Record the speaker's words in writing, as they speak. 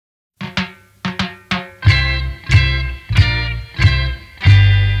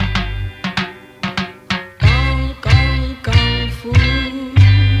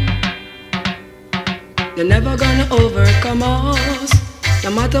They're never gonna overcome us.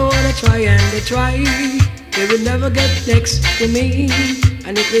 No matter what I try and they try, they will never get next to me.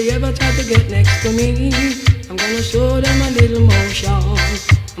 And if they ever try to get next to me, I'm gonna show them a little motion.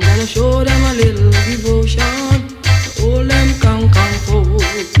 I'm gonna show them a little devotion. Hold them kung fu.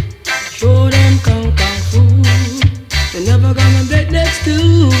 Show them kung fu. They're never gonna get next to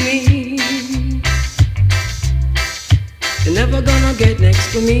me. They're never gonna get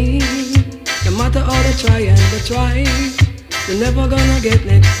next to me. No matter how they try and they try, they're never gonna get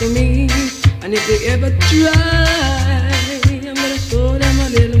next to me. And if they ever try, I'm gonna show them a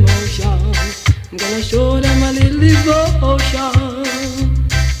little motion. I'm gonna show them a little devotion.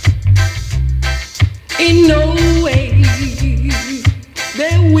 In no way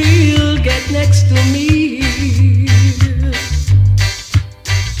they will get next to me.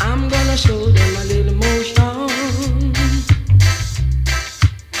 I'm gonna show them a little motion,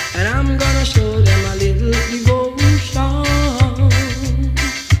 and I'm gonna show them a little devotion.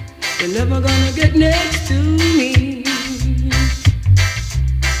 They're never gonna get next to me.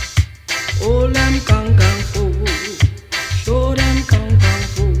 Hold them kung fu, show them kung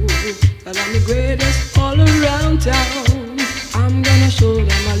fu, that I'm the greatest all around town. I'm gonna show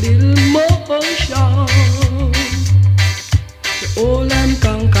them a little motion. Hold them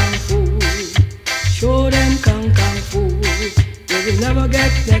kung fu, show them kung fu. They will never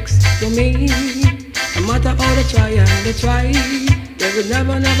get next to me. No matter how they try and they try, they will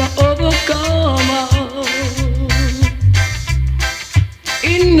never overcome us.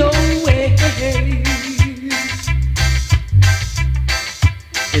 In no way.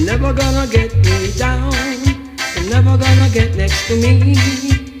 They're never gonna get me down. They're never gonna get next to me.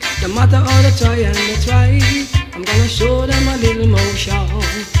 No matter how they try and they try, I'm gonna show them a little motion.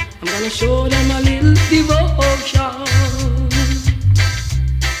 I'm gonna show them a little devotion.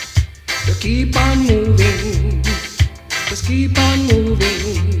 So keep on moving, just keep on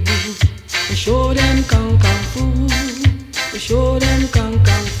moving. And show them kung fu, show them kung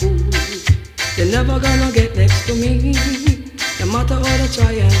fu. They're never gonna get next to me. No matter how they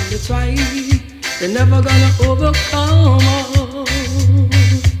try and they try, they're never gonna overcome us.